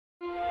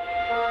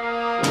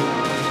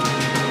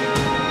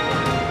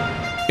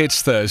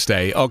It's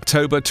Thursday,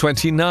 October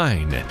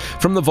 29.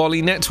 From the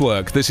Volley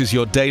Network, this is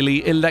your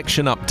daily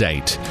election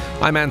update.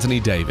 I'm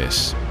Anthony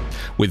Davis.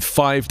 With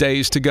 5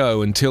 days to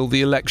go until the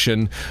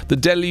election, the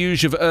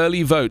deluge of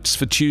early votes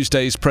for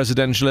Tuesday's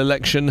presidential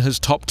election has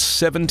topped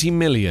 70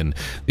 million,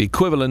 the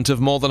equivalent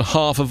of more than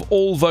half of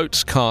all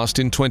votes cast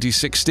in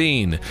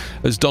 2016,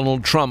 as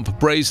Donald Trump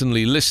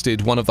brazenly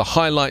listed one of the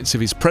highlights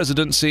of his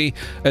presidency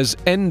as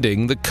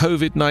ending the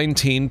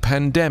COVID-19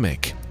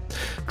 pandemic.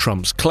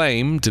 Trump's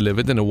claim,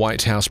 delivered in a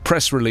White House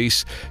press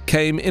release,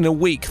 came in a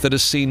week that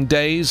has seen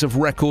days of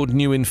record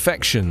new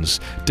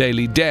infections,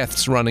 daily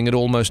deaths running at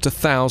almost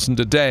 1,000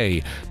 a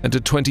day, and a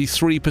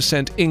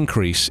 23%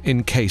 increase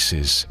in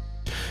cases.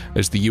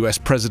 As the US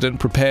president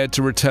prepared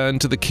to return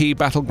to the key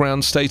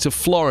battleground state of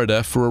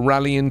Florida for a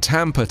rally in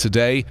Tampa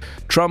today,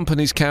 Trump and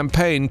his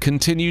campaign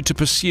continued to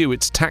pursue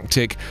its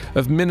tactic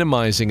of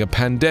minimizing a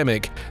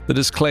pandemic that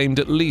has claimed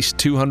at least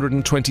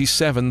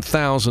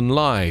 227,000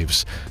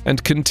 lives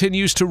and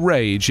continues to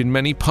rage in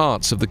many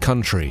parts of the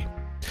country.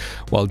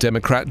 While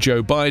Democrat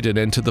Joe Biden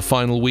entered the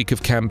final week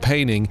of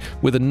campaigning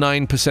with a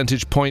 9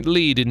 percentage point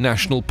lead in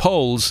national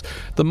polls,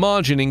 the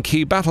margin in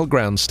key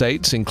battleground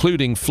states,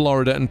 including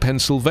Florida and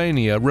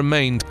Pennsylvania,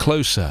 remained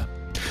closer.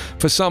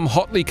 For some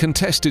hotly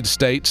contested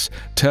states,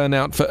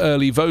 turnout for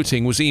early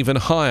voting was even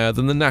higher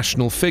than the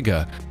national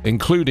figure,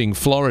 including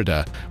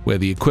Florida, where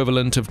the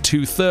equivalent of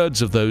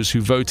 2/3 of those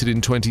who voted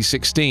in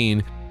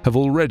 2016 have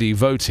already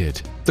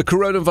voted. The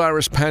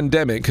coronavirus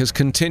pandemic has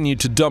continued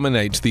to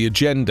dominate the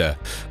agenda.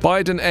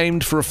 Biden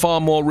aimed for a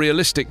far more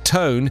realistic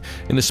tone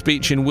in a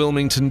speech in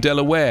Wilmington,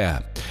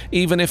 Delaware.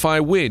 "Even if I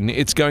win,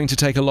 it's going to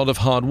take a lot of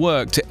hard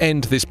work to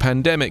end this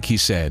pandemic," he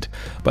said.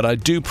 "But I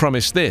do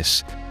promise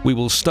this: we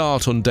will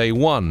start on day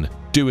one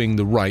doing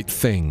the right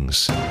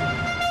things."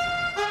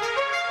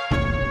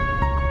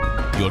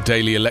 Your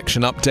daily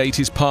election update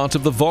is part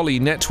of the Volley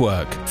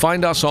Network.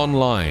 Find us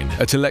online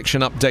at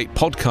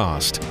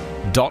electionupdatepodcast.com.